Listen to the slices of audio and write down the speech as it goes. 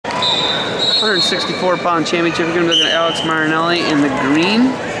164-pound championship. We're going to be looking at Alex Marinelli in the green.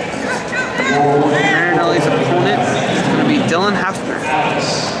 Marinelli's opponent is going to be Dylan Hefner.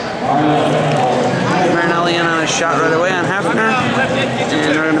 Marinelli in on a shot right away on Hefner,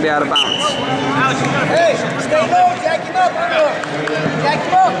 and they're going to be out of bounds. Hey, stay low, jack him up, jack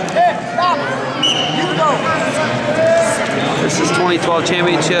him up, hey, stop, you go. This is 2012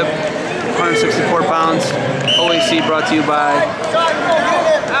 championship, 164 pounds, OAC brought to you by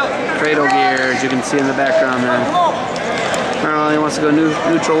Cradle Gear, as you can see in the background there. Marinelli wants to go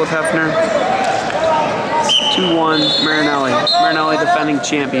neutral with Hefner. 2-1 Marinelli. Marinelli defending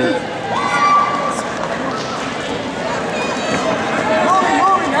champion.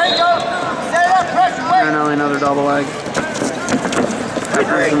 Marinelli another double leg.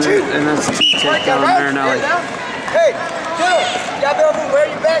 And that's 2 takedown Marinelli. Hey, Dylan, you got to move. Where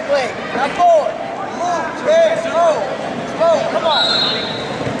your back leg? Not forward. Move. Hey, slow. Slow. Come on.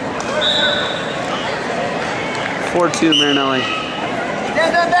 4-2 Marinelli.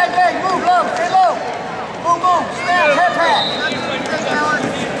 Stand on back leg. Move low. Stay low. Move, move. Snap. Head pat.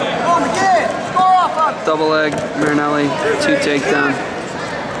 Move again. Score off on it. Double leg Marinelli. 2 takedown.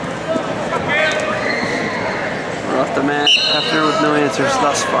 We're off the mat. Hefner with no answers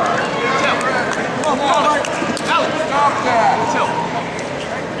thus far.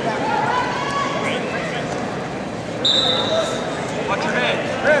 Watch your head.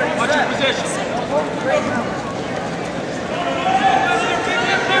 Watch your position.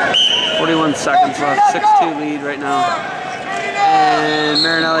 41 seconds left. 6-2 lead right now. And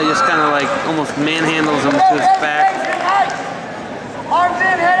Marinelli just kind of like almost manhandles him to his back. Arms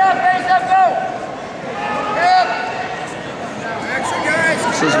in, head up, face up, go.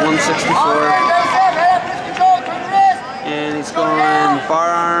 This is 164. And he's going bar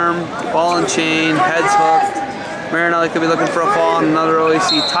arm, ball and chain, heads hooked. Marinelli could be looking for a fall on another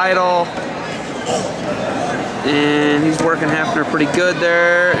OAC title. And he's working Hefner pretty good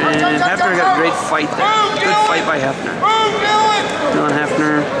there. And Hefner got a great fight there. Good fight by Hefner. Dylan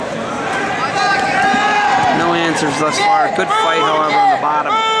Hefner. No answers thus far. Good fight, however, on the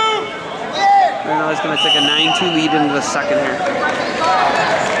bottom. Marinelli's going to take a 9-2 lead into the second here.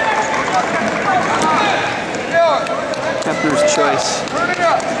 Hefner's choice.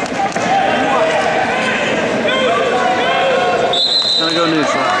 Gonna go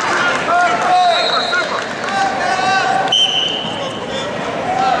neutral.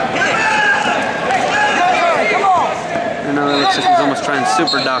 Marinelli looks like he's almost trying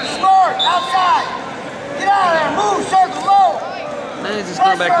super duck. Outside. Get out of there. Move. Circle low. And he's just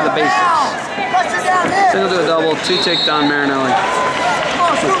going back to the basics. Single to a double, 2 takedown Marinelli.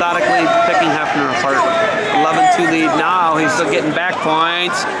 Methodically picking Hefner apart. 11-2 lead. Now he's still getting back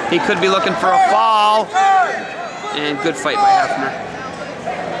points. He could be looking for a fall. And good fight by Hefner.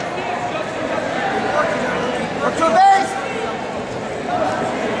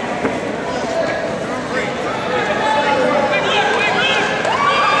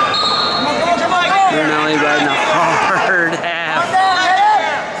 Marinelli riding a hard half.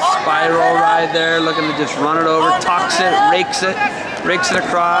 Spiral ride there, looking to just run it over, tucks it, rakes it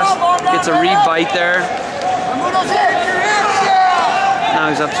across, gets a rebite there. Now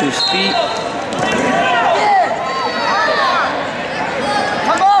he's up to his feet.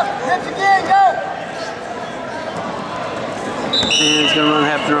 And he's going to run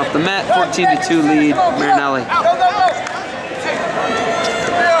Hefner off the mat. 14-2 lead, Marinelli.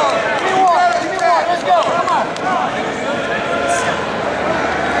 Let's go, come on.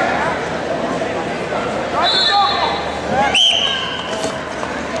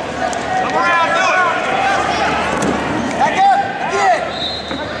 Come around, do it. Back up, again.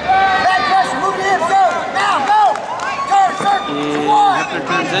 Back pressure, move it in, go. Now, go. Turn, circle. And Hefner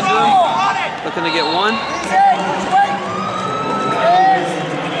turns into him. Looking to get one.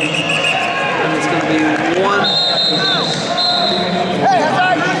 And it's going to be one. Hey, that's all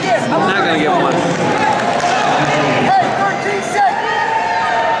right, do it again. Not going to get one. Hey, 13 seconds.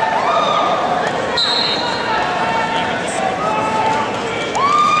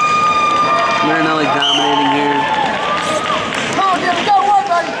 Marinelli dominating here. Come on, Jim, go one,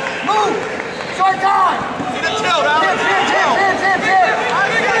 buddy. Move. Short time. Get a tilt, Alex. Hip. Bang.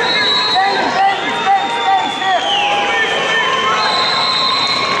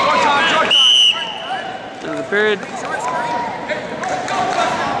 End of the period.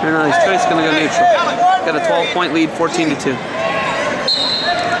 Marinelli's choice is going to go neutral. Got a 12-point lead, 14-2.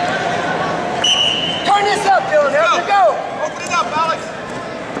 Turn this up, Dylan. There we go. Open it up, Alex.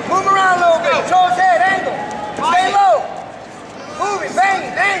 Move around a little bit. Control his head. Angle. Stay low. Move it. Bang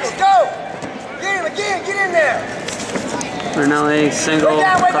it. Angle. Go. Get him again. Get in there. Marinelli, single,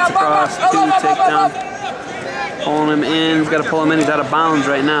 cuts across, 2 takedown. Pulling him in, he's got to pull him in, he's out of bounds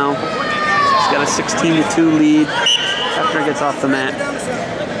right now. He's got a 16-2 lead. Hefner gets off the mat.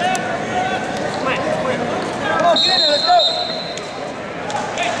 Come on, get in there, let's go.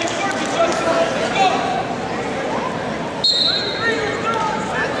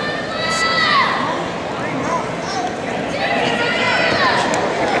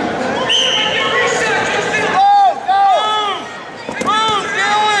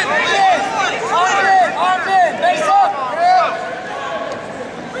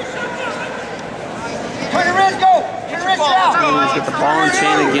 Get the ball and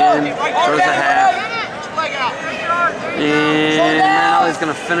chain again, throws a half. And Marinelli's going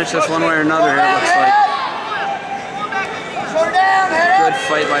to finish this one way or another here, it looks like. Good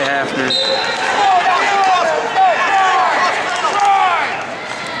fight by Hefner.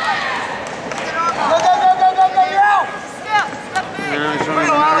 Now he's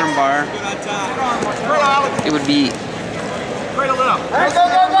running an arm bar. It would be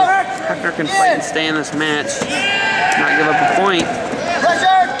Hefner can fight and stay in this match. Not give up a point.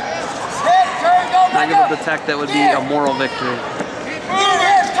 Not give up the tech, that would be a moral victory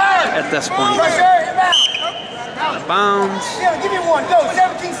at this point. Out of bounds. Give me one, go,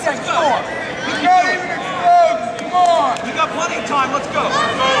 17 seconds, go on. Come on. We got plenty of time, let's go.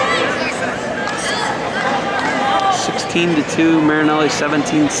 16-2, Marinelli,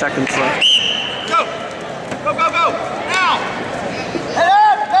 17 seconds left. Go, go, go, go, now. Head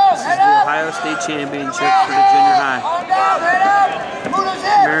up, go, head up. Ohio State Championship for the junior high. On down, head up. Move those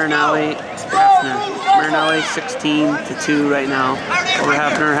hips. Marinelli, Hefner. Marinelli 16-2 right now over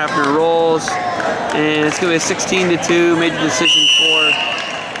Hefner. Hefner rolls, and it's going to be a 16-2. Made the decision for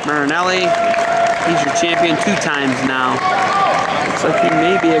Marinelli. He's your champion 2 times now. Looks like he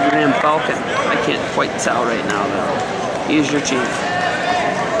may be a Grand Falcon. I can't quite tell right now, though. He is your champion.